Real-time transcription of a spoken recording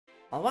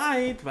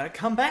Alright,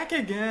 welcome back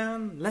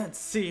again. Let's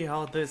see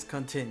how this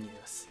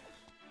continues.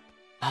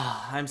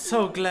 I'm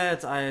so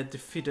glad I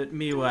defeated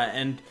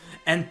Miwa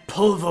and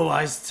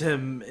pulverized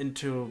him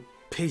into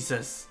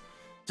pieces.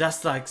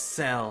 Just like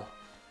Cell.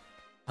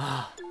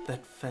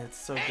 That felt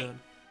so good.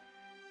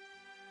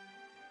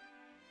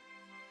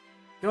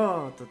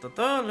 Go,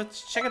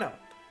 let's check it out.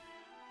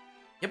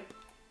 Yep.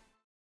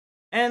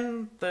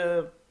 And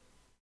the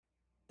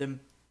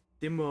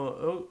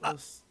demo.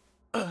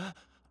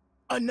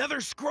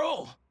 Another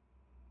scroll!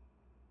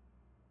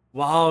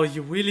 Wow,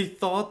 you really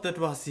thought that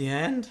was the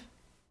end?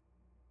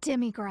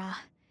 Demigra.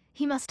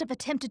 He must have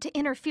attempted to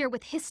interfere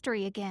with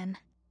history again.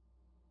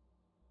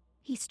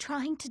 He's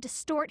trying to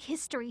distort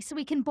history so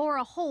he can bore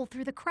a hole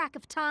through the crack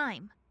of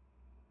time.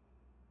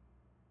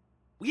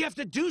 We have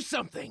to do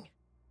something!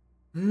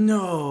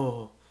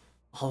 No!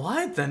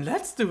 Alright then,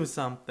 let's do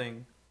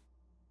something.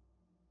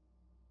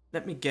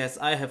 Let me guess,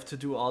 I have to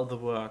do all the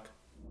work.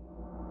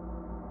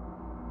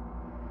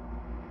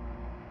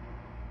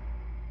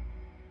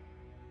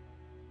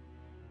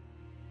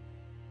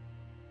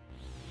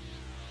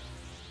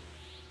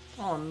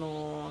 Oh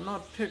no,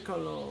 not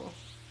Piccolo.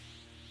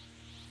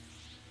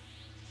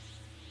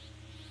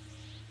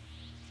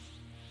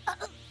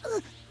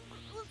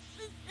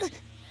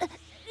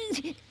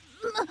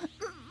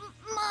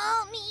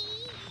 Mommy!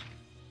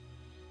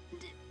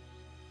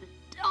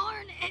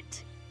 Darn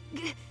it!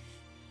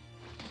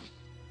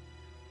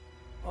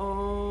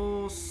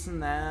 Oh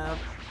snap.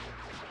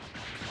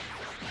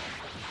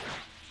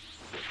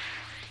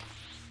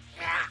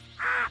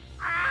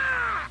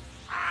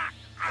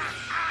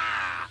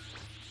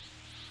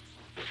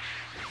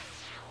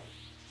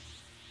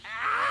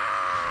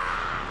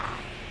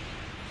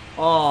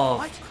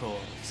 Oh, of course.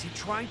 Is he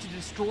trying to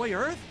destroy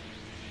Earth?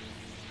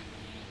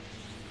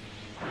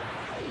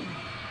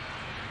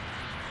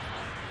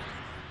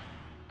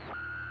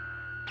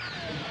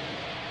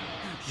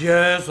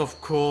 Yes,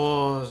 of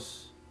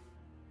course.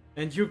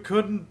 And you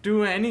couldn't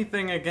do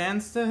anything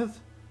against it?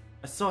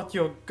 I thought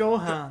you're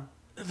Gohan.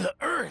 The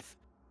Earth!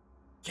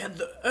 Yeah,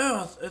 the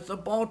Earth is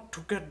about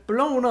to get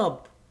blown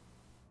up.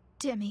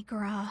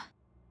 Demigra.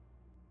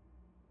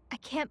 I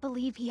can't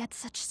believe he had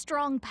such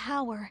strong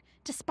power,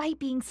 despite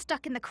being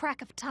stuck in the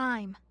crack of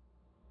time.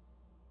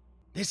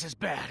 This is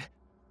bad.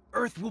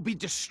 Earth will be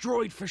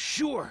destroyed for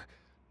sure.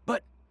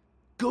 But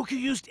Goku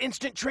used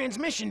instant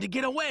transmission to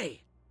get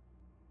away.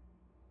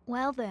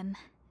 Well then,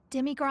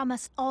 Demigra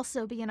must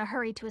also be in a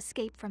hurry to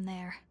escape from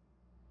there.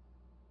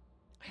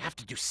 I have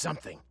to do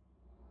something.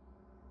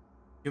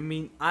 You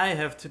mean I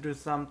have to do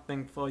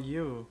something for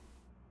you?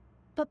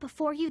 But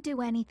before you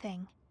do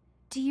anything,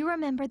 do you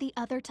remember the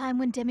other time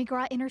when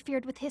Demigra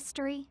interfered with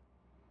history?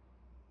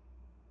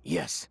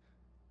 Yes.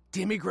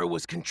 Demigra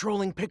was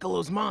controlling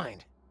Piccolo's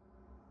mind.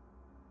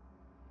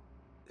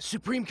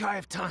 Supreme Kai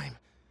of Time,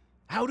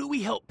 how do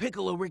we help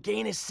Piccolo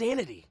regain his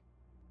sanity?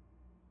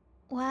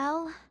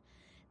 Well,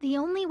 the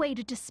only way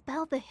to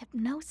dispel the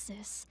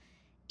hypnosis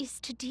is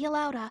to deal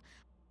out a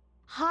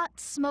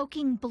hot,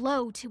 smoking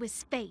blow to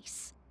his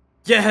face.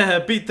 Yeah,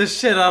 beat the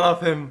shit out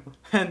of him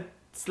and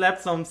slap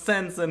some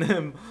sense in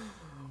him.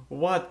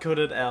 What could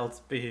it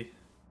else be?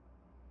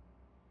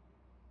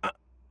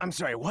 I'm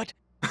sorry, what?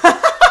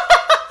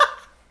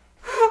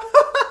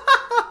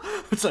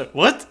 Sorry,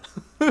 what?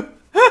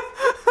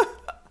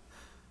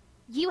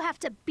 You have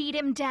to beat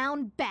him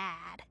down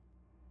bad.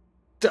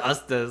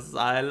 Justice,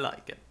 I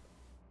like it.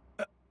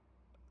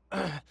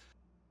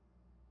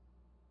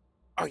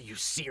 Are you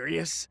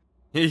serious?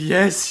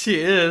 Yes,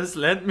 she is.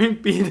 Let me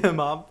beat him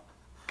up.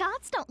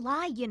 Gods don't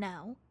lie, you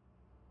know.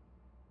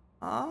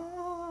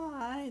 Oh,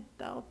 I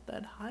doubt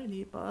that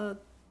highly, but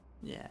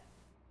yeah.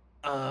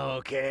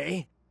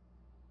 Okay.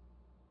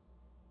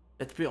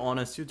 Let's be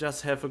honest, you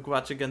just have a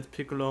grudge against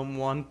Piccolo and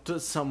want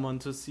someone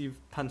to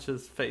punch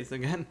his face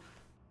again.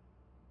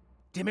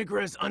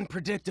 Demigra is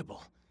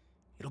unpredictable.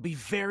 It'll be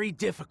very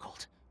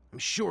difficult. I'm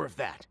sure of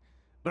that.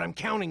 But I'm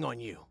counting on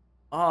you.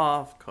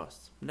 Oh, of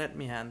course. Let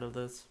me handle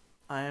this.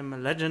 I am a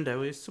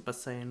legendary Super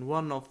Saiyan,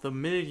 one of the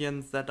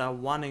millions that are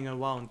running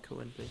around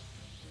currently.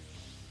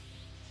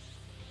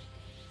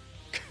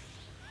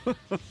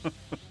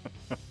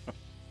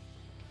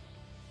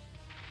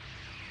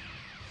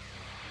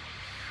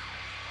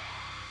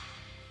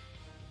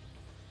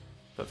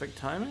 Perfect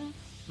timing?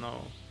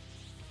 No.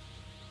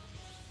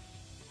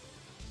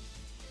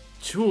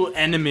 True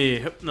enemy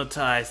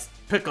hypnotized.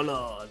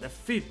 Piccolo.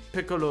 Defeat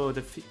Piccolo.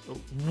 Defeat.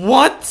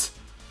 What?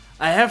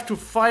 I have to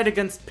fight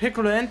against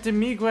Piccolo and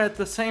Demigra at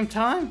the same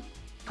time?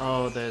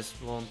 Oh, this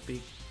won't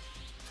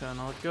turn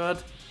out good.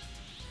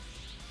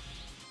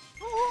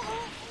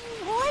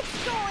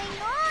 What's going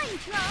on,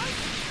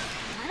 Trunks?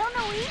 I don't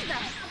know either.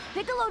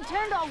 Piccolo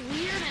turned all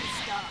weird and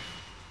stuff.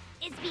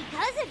 It's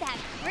because of that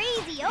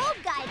crazy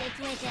old guy that's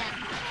with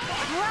him.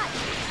 Right.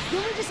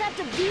 Then we just have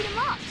to beat him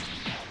up.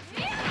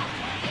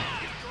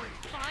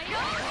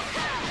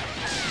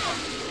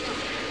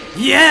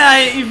 Yeah,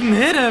 I even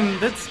hit him.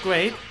 That's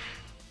great.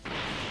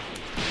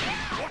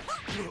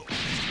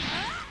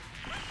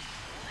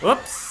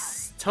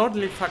 Whoops.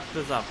 Totally fucked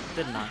this up,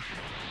 didn't I?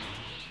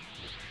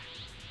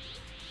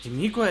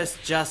 Demigua is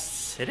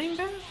just sitting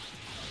there?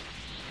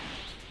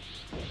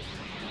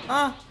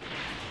 Ah,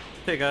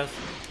 figures.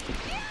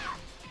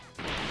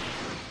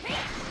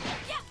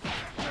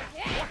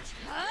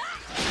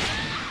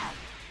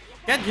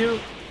 Get you!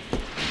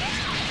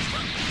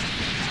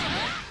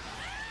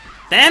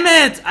 Damn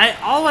it! I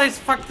always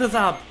fuck this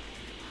up.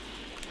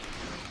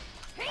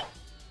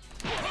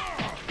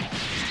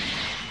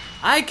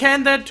 I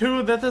can that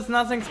too. That is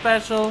nothing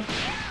special.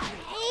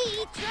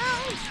 Hey,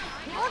 Trunks!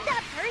 Won't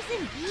that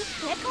person beat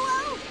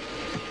Piccolo?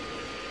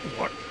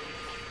 What?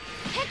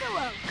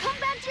 Piccolo, come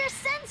back to your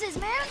senses,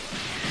 man!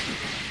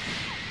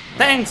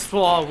 Thanks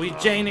for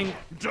regaining.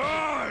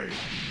 Die!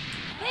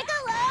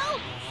 Piccolo!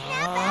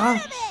 Snap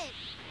out of it!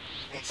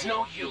 It's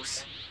no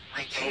use.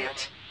 I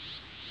can't.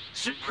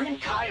 Supreme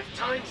Kai of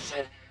Time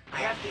said I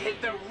have to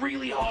hit them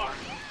really hard.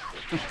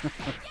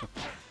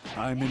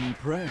 I'm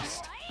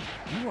impressed.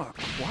 You are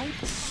quite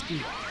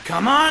skilled.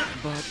 Come on!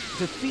 But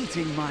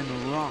defeating my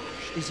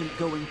Mirage isn't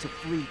going to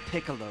free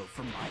Piccolo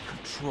from my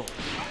control.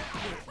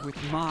 With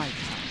my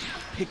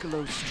power,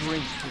 Piccolo's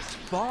strength is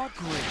far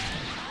greater.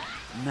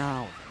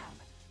 Now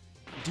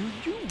then,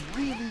 do you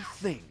really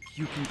think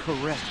you can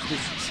correct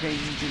this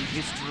change in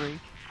history?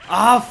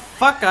 Ah,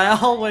 fuck, I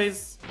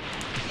always...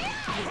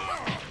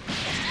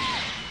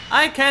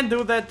 I can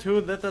do that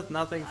too. That is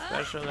nothing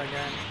special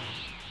again.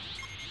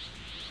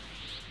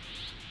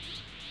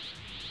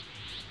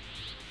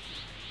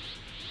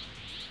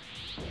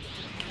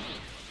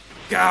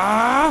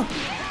 Gah!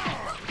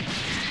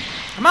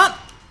 Come on!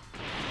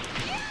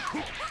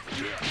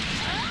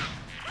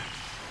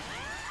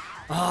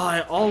 Oh,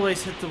 I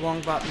always hit the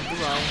wrong button, do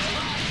I?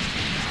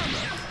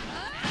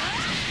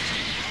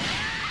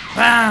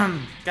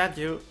 Bam! Got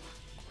you.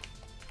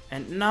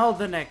 And now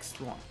the next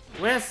one.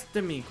 Where's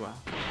the Migua?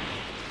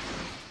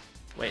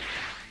 Wait.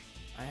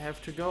 I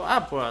have to go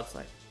upwards.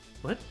 Like,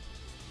 what?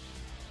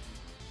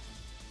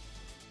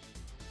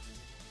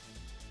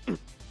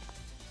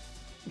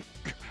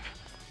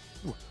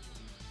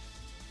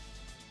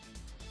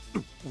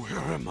 Where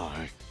am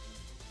I?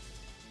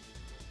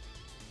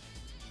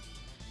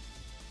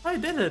 I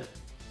did it!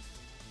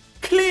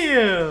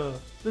 Clear!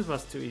 This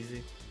was too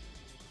easy.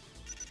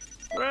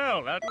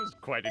 Well, that was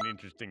quite an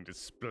interesting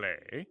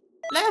display.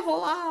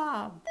 Level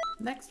up!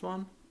 Next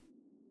one.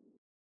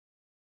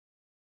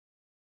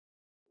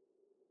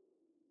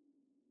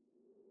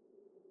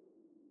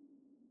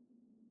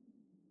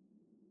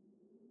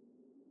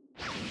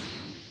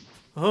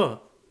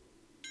 Oh.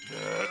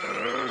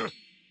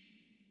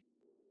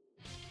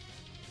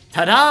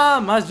 Ta-da!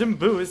 Majin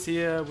Buu is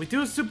here. We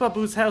do Super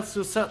Boost health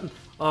to certain...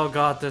 Oh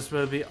god, this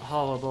will be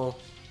horrible.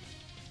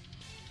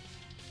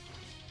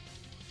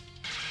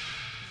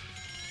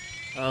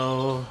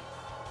 Oh.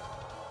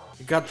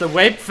 You got the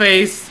wape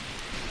face.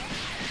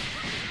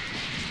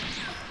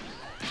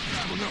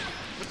 Oh no,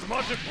 it's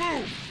Majin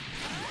Buu!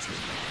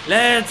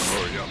 Let's...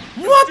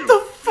 What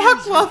the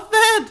fuck was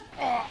that?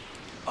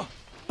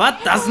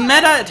 But doesn't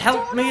matter, it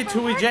helped me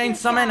to regain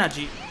some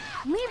energy.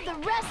 Leave the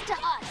rest to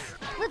us!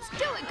 Let's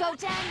do it,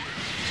 Goten!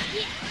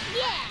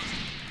 Yeah!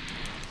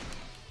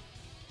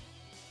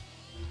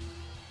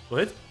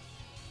 What?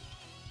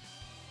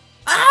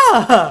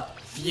 Ah!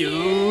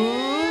 Fusion!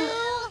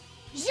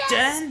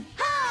 Yes!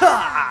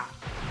 Ha!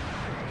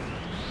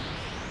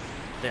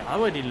 They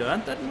already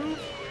learned that move?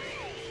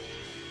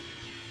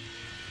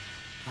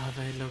 Oh,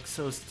 they look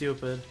so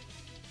stupid.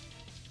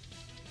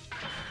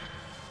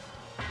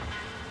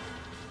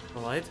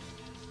 Alright.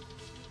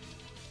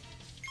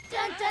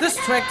 Dun, dun,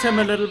 Distract dun. him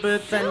a little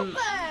bit, then... Super!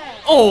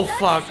 Oh,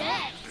 fuck!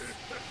 Success.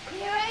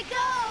 Here I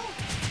go!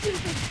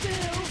 Stupid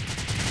Boo!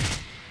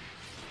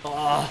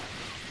 Oh,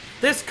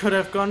 this could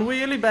have gone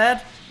really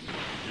bad.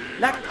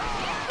 Like...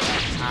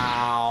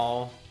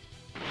 Ow.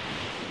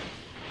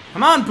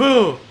 Come on,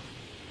 Boo!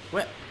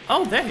 Where?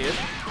 Oh, there he is.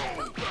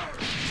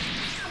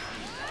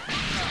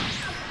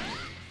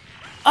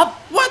 Oh,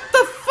 what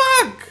the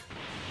fuck?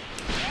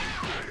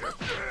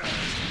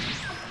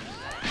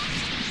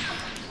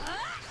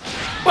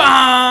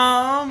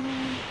 Bam!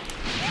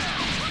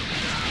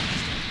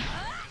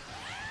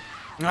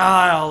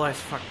 Ah, I always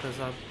fuck this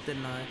up,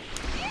 didn't I?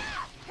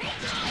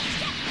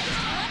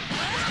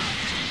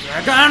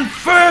 Dragon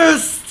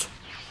first!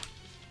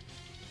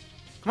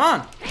 Come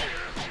on!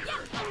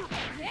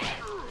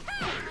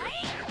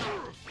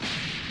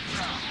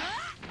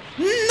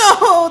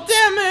 No,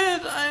 damn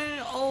it!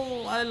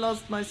 I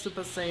lost my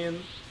Super Saiyan.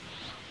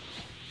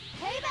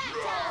 Payback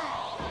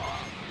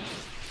time!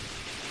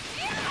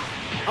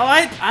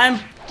 Alright, I'm...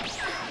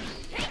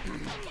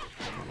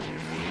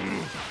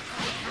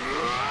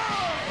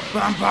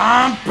 Bam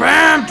bam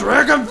bam!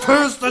 Dragon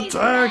first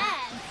attack!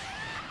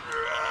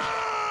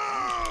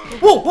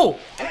 Whoa, whoa!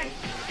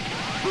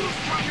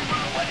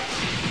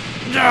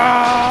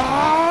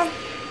 Ah!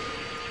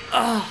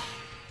 Oh.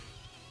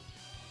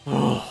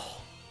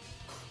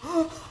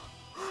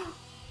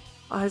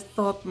 I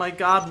thought my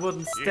guard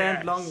wouldn't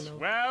stand long enough.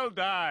 Well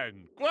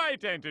done.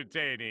 Quite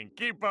entertaining.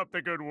 Keep up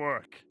the good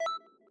work.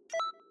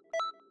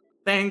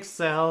 Thanks,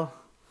 Cell.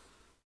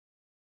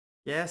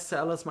 Yes,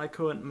 Cell is my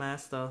current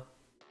master.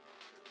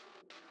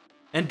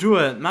 And do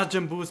it.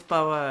 Majin Buu's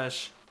Power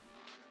Ash.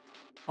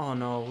 Oh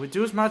no.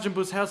 Reduce Majin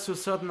Buu's health to a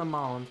certain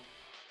amount.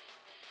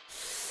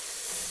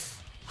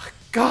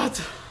 God.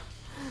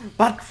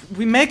 But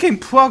we're making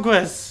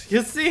progress.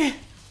 You see?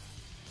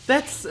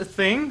 That's a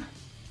thing.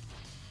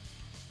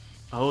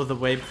 Oh, the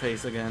wave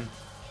phase again.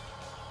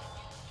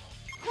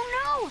 Oh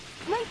no!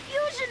 My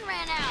fusion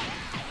ran out!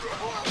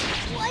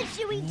 What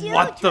should we do,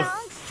 What the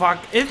Trunks?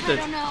 fuck is I it?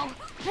 don't know.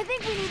 I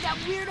think we need that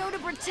weirdo to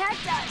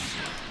protect us.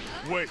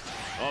 Wait,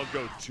 I'll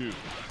go too.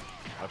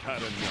 I've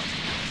had enough.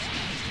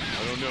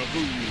 I don't know who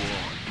you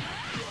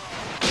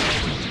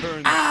are.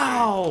 Return the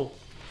Ow!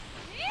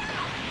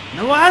 You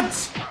know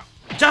what?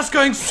 Just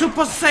going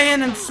Super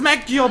Saiyan and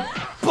smack your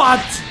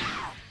butt!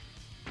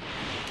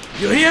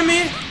 You hear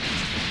me?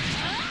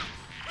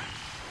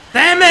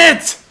 Damn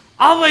it!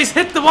 Always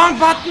hit the wrong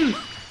button!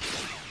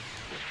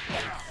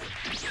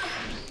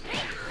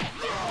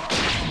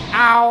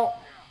 Ow!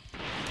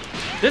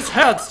 This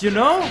hurts, you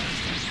know?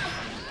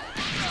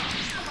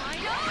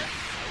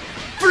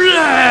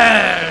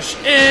 Flash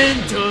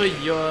into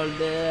your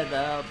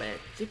little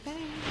bitty face.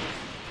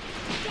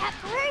 That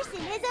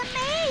person is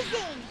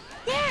amazing!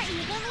 They're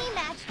evenly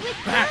matched with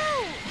Bam.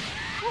 you!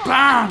 Well,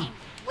 Bam!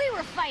 we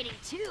were fighting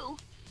too.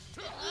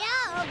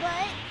 Yeah,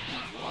 but...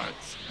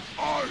 What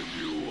are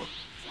you?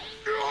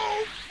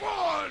 No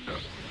fun!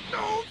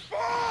 No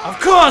fun! Of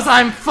course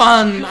I'm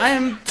fun! I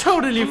am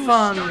totally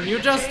fun! You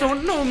just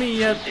don't know me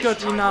yet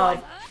good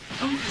enough.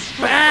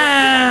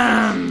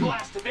 Bam!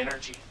 Blast of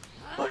energy.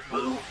 But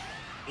Boo,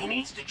 he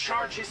needs to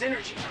charge his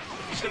energy.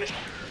 He's gonna...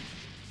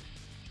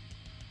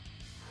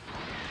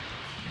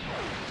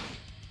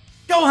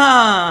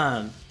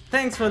 Gohan!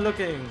 Thanks for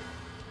looking.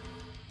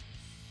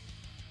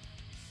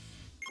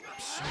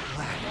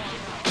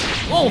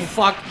 Oh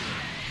fuck!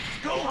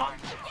 Gohan!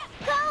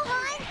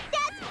 Gohan,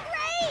 that's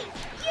great!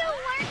 You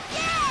weren't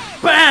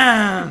dead!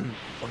 Bam!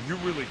 Are you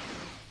really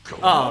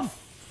going? Oh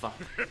fuck.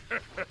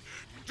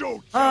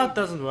 Don't Ah, it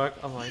doesn't work.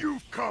 Oh my.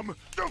 You've come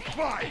to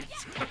fight!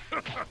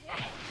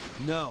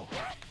 No.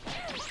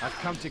 I've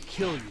come to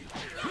kill you.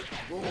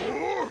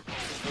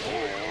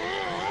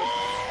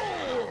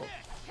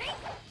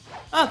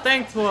 Ah,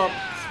 thanks for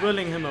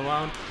swirling him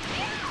around.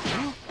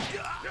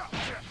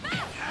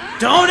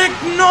 Don't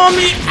ignore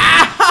me!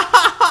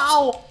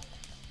 Ow!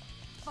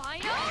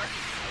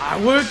 I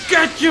will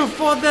get you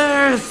for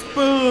this,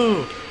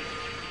 Boo!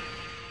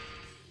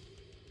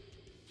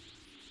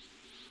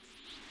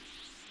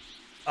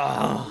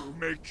 Oh.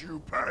 Make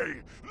you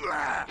pay!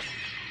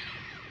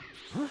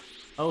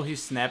 Oh, he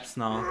snaps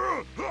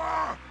now.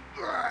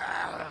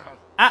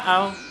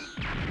 Uh-oh.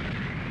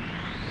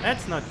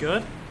 That's not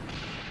good.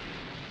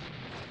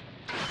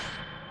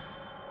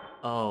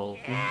 Oh.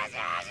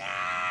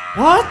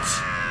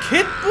 What?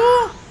 Kid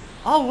Boo?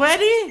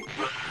 Already?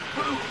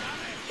 Boo!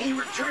 He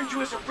returned to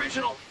his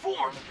original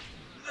form.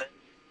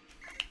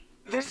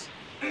 This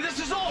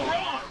is all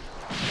wrong.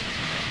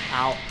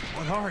 Ow.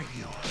 What are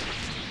you?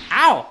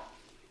 Ow!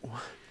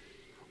 Well,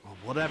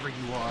 whatever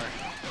you are,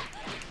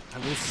 I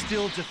will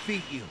still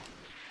defeat you.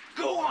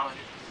 Go on.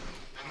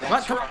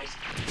 That's right.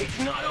 It's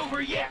not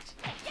over yet.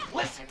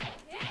 Listen,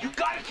 you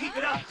gotta keep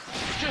it up.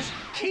 Just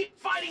keep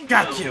fighting.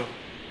 Got Boo. you.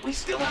 We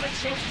still have a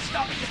chance of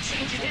stopping the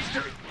change in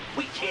history.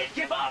 We can't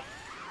give up.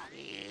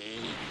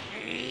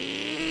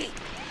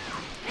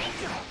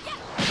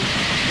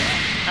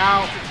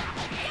 Ow.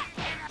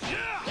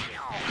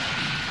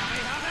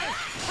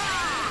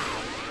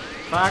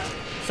 Fuck.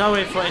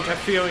 Sorry for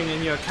interfering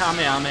in your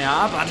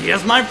Kamehameha, but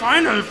here's my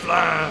final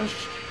flash!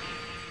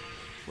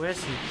 Where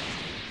is he?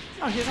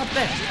 Oh, he's up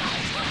there.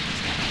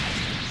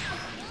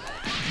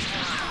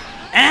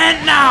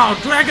 And now,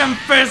 Dragon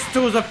Fist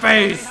to the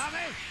face!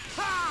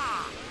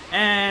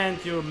 And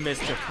you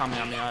missed your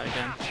Kamehameha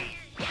again.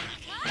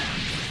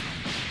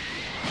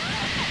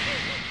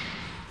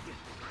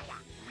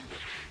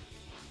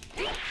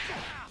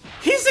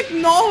 He's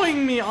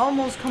ignoring me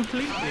almost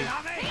completely.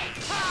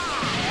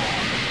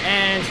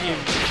 And he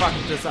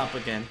fucked this up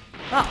again.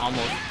 Not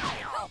almost.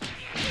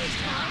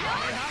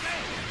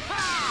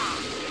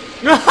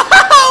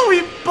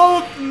 We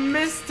both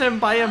missed him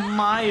by a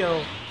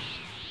mile.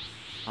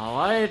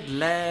 Alright,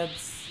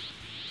 let's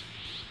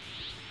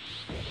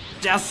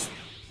just...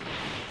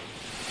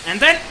 And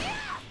then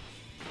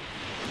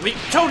we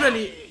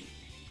totally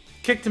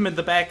kicked him in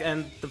the back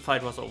and the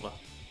fight was over.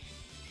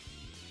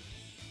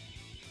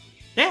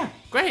 Yeah,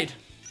 great.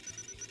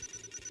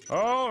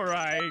 All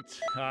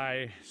right,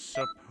 I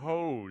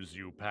suppose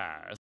you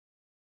pass.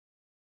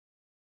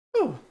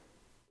 Ooh.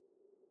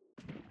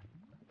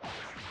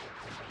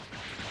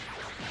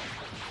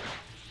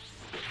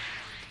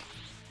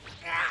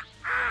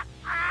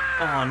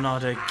 Oh,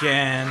 not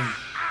again.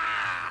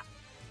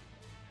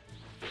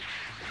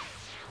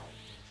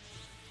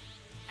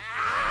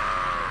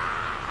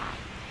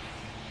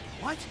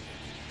 What?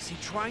 Is he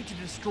trying to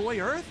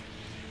destroy Earth?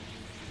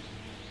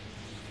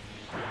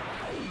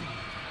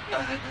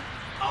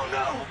 Oh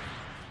no!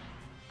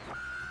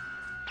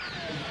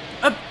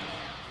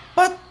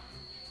 But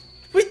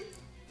we...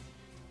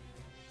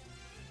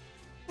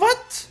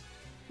 What?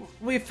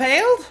 We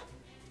failed?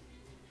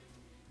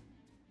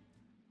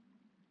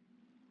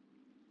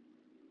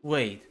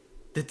 Wait,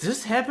 did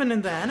this happen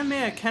in the anime?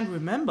 I can't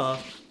remember.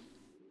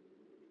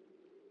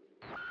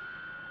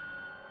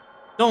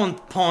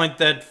 Don't point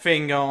that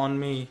finger on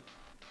me.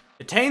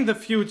 Attain the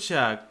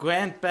future.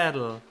 Grand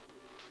battle.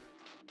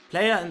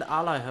 Player and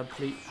ally have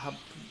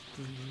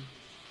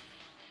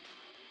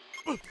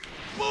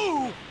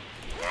Boo!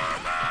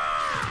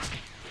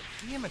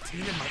 He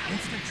imitated my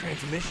instant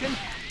transmission?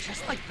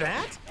 Just like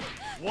that?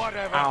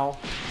 Whatever. Ow.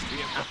 We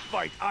have to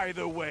fight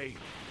either way.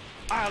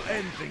 I'll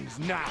end things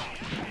now.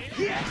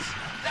 Yes,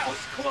 that was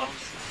close.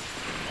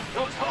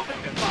 I was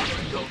hoping that Father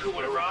and Goku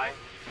would arrive.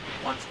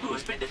 Once Boo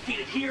has been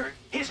defeated here,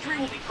 history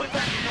will be put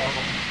back to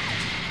normal.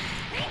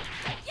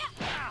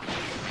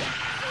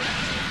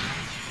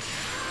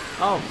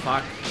 Oh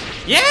fuck.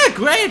 Yeah,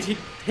 great! He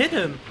hit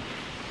him.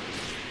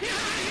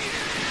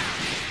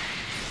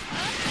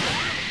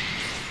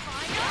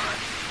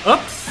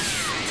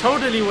 Oops!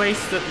 Totally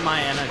wasted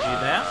my energy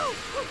there.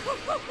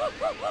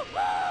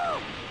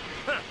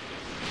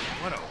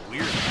 What a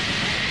weird...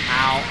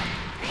 Ow.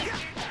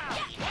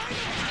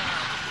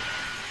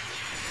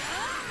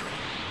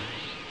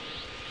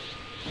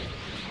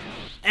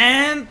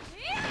 And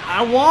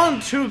I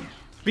want to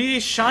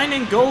be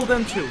shining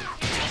golden too.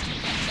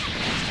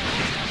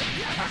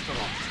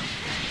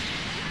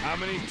 How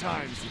many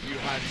times have you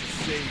had to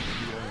save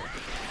the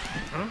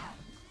Earth? Huh?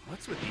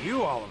 What's with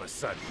you all of a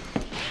sudden?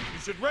 You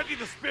should ready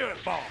the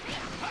Spirit Ball.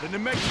 The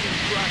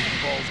Namekian Dragon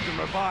Balls can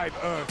revive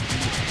Earth.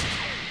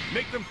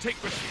 Make them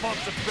take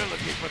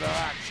responsibility for their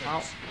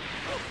actions.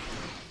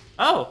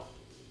 Oh.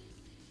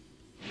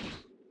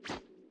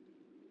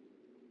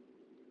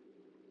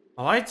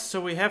 Alright,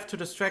 so we have to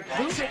distract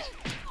Boo. That's it.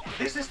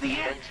 This is the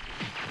end.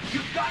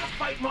 You've got to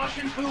fight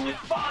Majin Buu with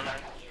Father.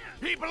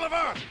 People of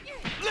Earth,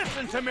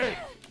 listen to me.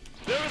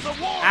 There is a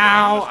war.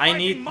 Ow, I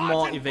need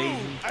more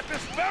evasion. At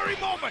this very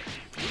moment,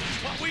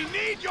 but we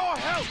need your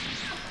help.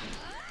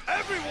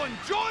 Everyone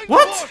join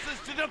forces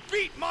to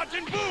defeat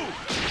Majin Buu.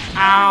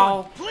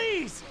 Ow.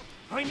 Please!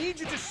 I need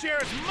you to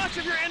share as much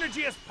of your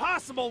energy as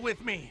possible with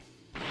me.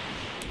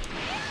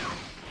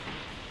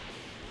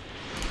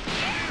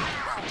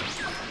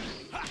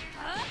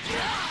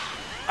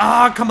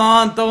 Ah, come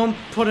on, don't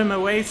put him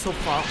away so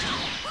far.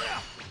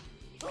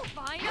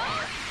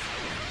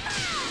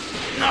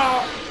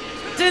 No,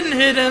 didn't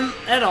hit him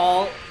at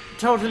all.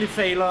 Totally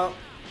failure.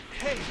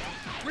 Hey,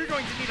 we're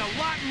going to need a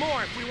lot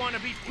more if we want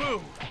to beat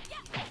Boo.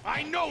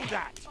 I know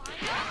that.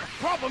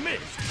 Problem is,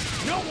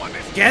 no one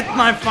is. Get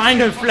my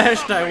final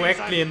flash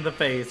directly in the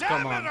face.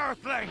 Come on.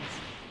 Earthlings.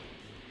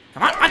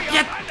 Come on,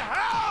 get.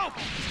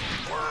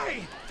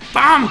 Why?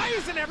 Bam! Why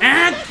isn't everyone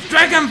And listening?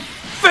 Dragon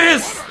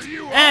Fist! What are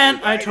you And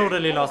all I waiting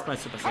totally for? lost my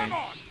Super Come Saiyan.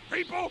 on,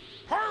 people,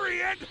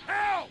 hurry and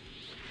help!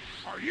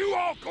 Are you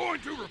all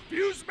going to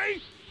refuse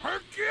me?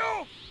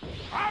 Hercule?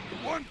 I'm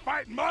the one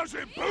fighting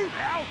Majin Buu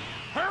now!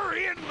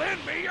 Hurry and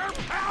lend me your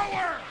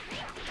power!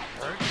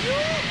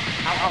 Hercule?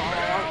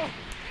 Well,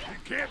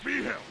 it can't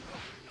be helped.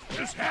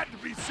 This had to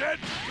be said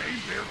to gain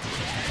their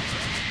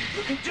trust.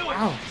 You can do it.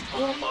 Ow.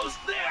 Almost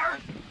there.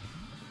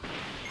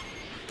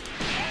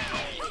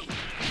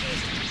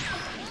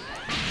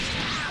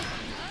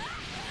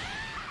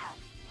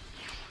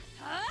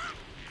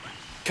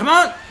 Come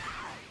on!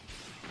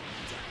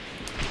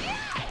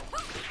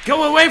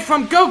 Go away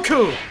from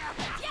Goku!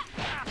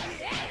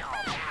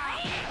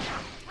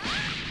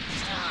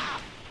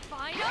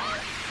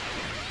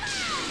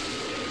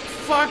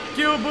 Fuck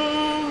you,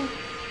 Boo!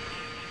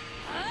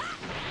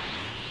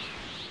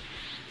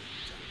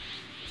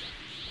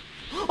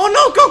 Oh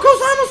no,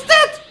 Goku's almost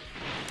dead!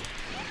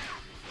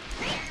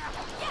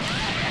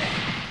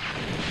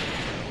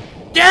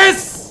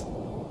 Yes!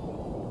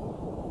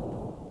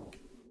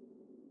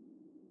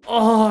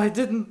 Oh, I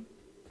didn't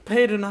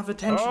pay enough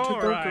attention to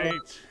Goku.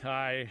 Alright,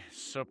 I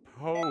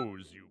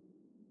suppose you...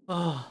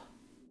 Oh.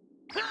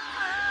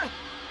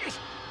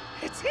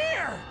 It's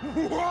here!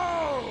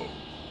 Whoa!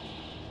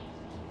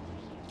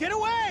 Get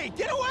away!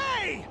 Get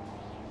away!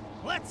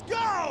 Let's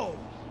go!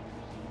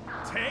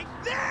 Take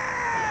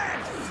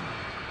this!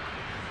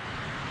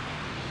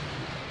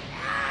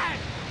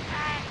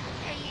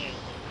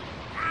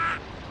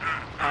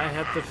 I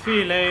had the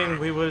feeling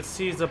we will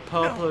see the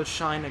purple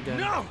shine again.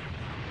 No!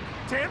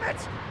 Damn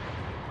it!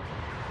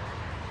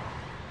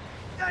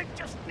 I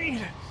just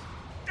need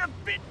a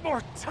bit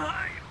more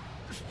time.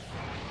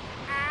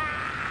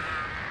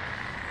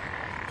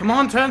 Come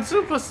on, turn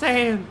Super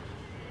Saiyan!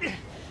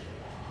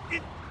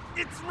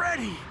 It's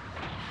ready.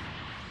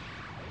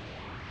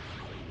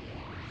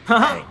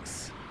 Haha.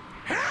 Thanks.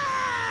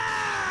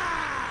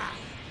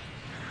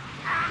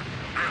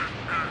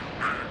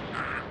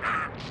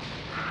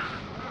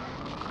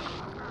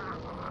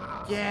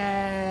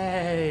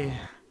 Yay!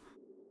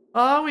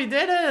 Oh, we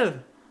did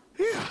it!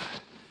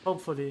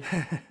 Hopefully.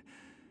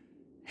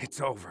 It's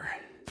over.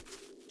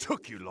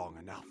 Took you long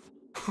enough.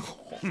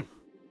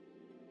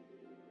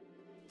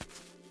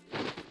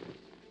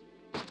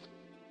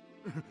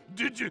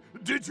 Did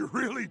you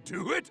really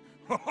do it?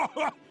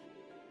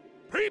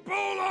 People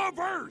of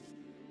Earth,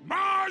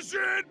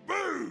 Majin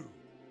Buu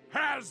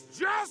has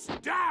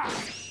just died.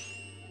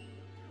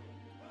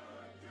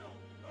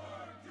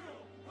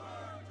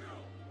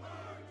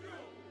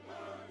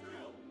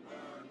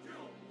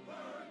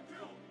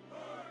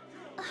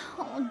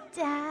 Oh,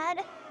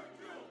 Dad.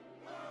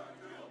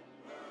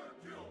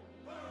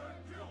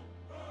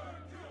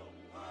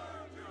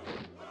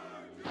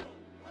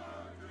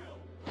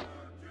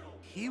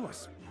 He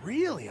was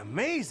really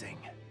amazing.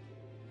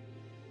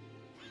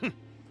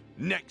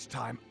 Next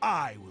time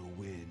I will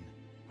win.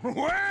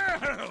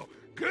 Well,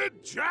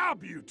 good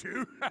job, you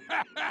two.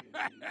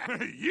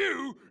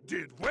 You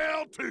did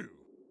well, too.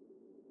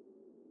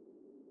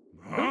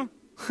 Huh?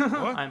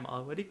 What? I'm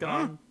already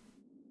gone.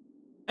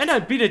 And I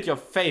beat at your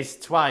face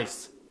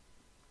twice.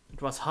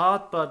 It was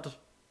hard, but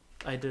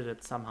I did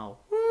it somehow.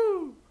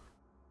 Woo!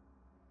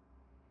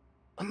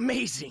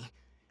 Amazing.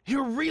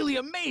 You're really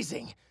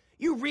amazing.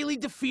 You really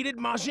defeated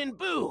Majin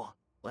Buu.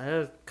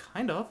 Well,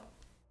 kind of.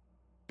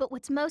 But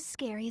what's most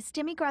scary is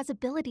Demigras'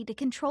 ability to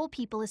control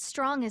people as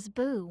strong as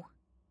Buu.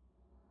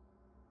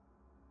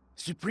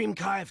 Supreme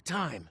Kai of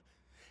Time.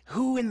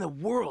 Who in the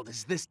world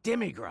is this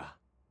Demigra?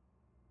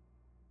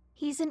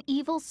 He's an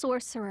evil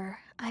sorcerer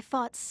I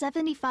fought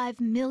 75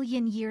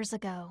 million years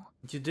ago.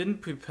 You didn't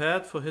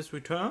prepare for his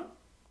return?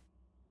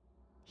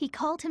 He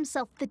called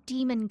himself the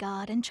Demon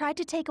God and tried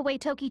to take away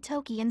Toki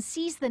Toki and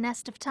seize the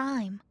Nest of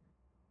Time.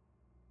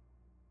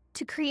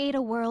 To create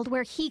a world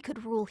where he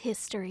could rule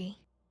history.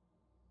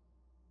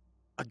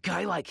 A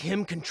guy like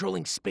him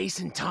controlling space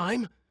and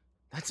time?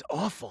 That's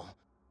awful.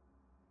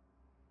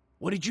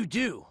 What did you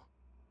do?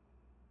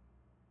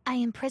 I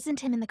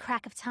imprisoned him in the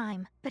crack of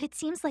time, but it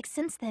seems like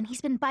since then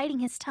he's been biding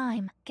his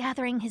time,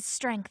 gathering his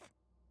strength.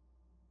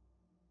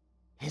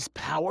 His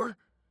power?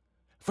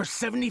 For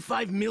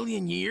 75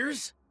 million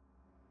years?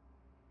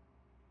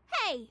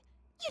 Hey!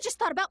 You just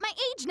thought about my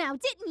age now,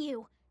 didn't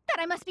you? That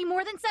I must be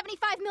more than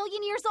 75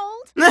 million years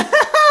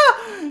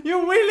old?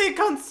 You're really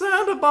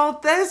concerned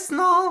about this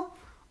now?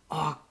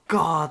 Oh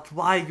God,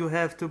 why you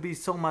have to be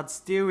so much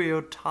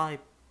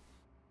stereotype?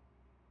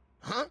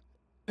 Huh?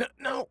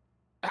 No,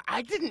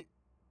 I didn't...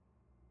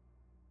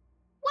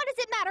 What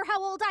does it matter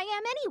how old I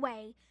am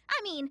anyway?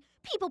 I mean,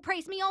 people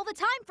praise me all the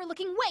time for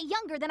looking way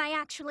younger than I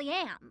actually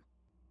am.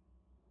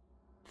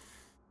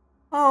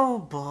 Oh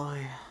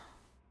boy.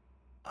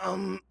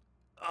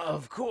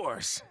 Of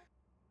course.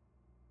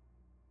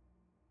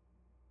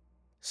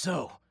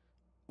 So,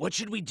 what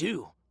should we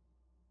do?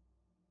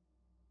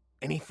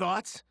 Any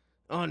thoughts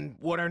on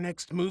what our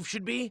next move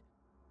should be?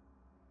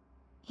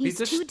 He's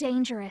too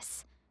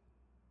dangerous.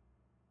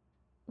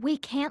 We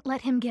can't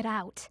let him get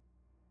out.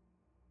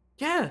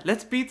 Yeah,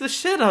 let's beat the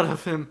shit out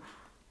of him.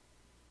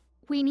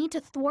 We need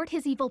to thwart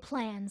his evil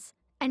plans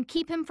and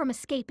keep him from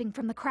escaping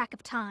from the crack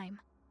of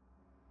time.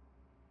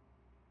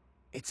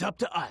 It's up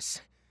to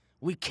us.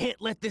 We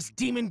can't let this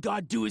demon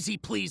god do as he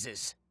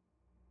pleases.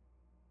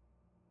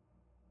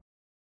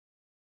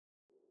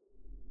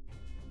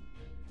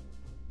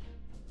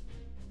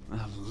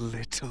 A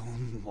little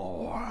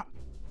more.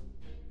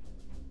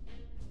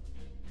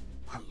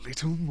 A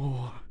little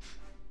more.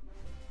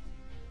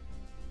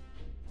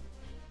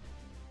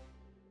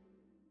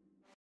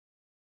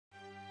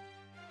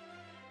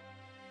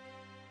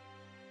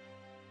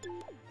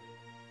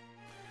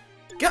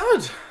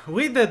 Good,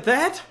 we did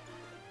that.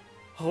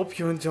 Hope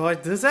you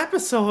enjoyed this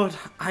episode.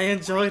 I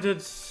enjoyed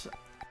it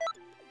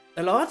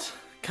a lot,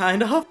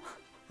 kind of.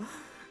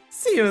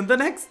 See you in the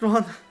next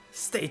one.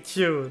 Stay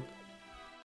tuned.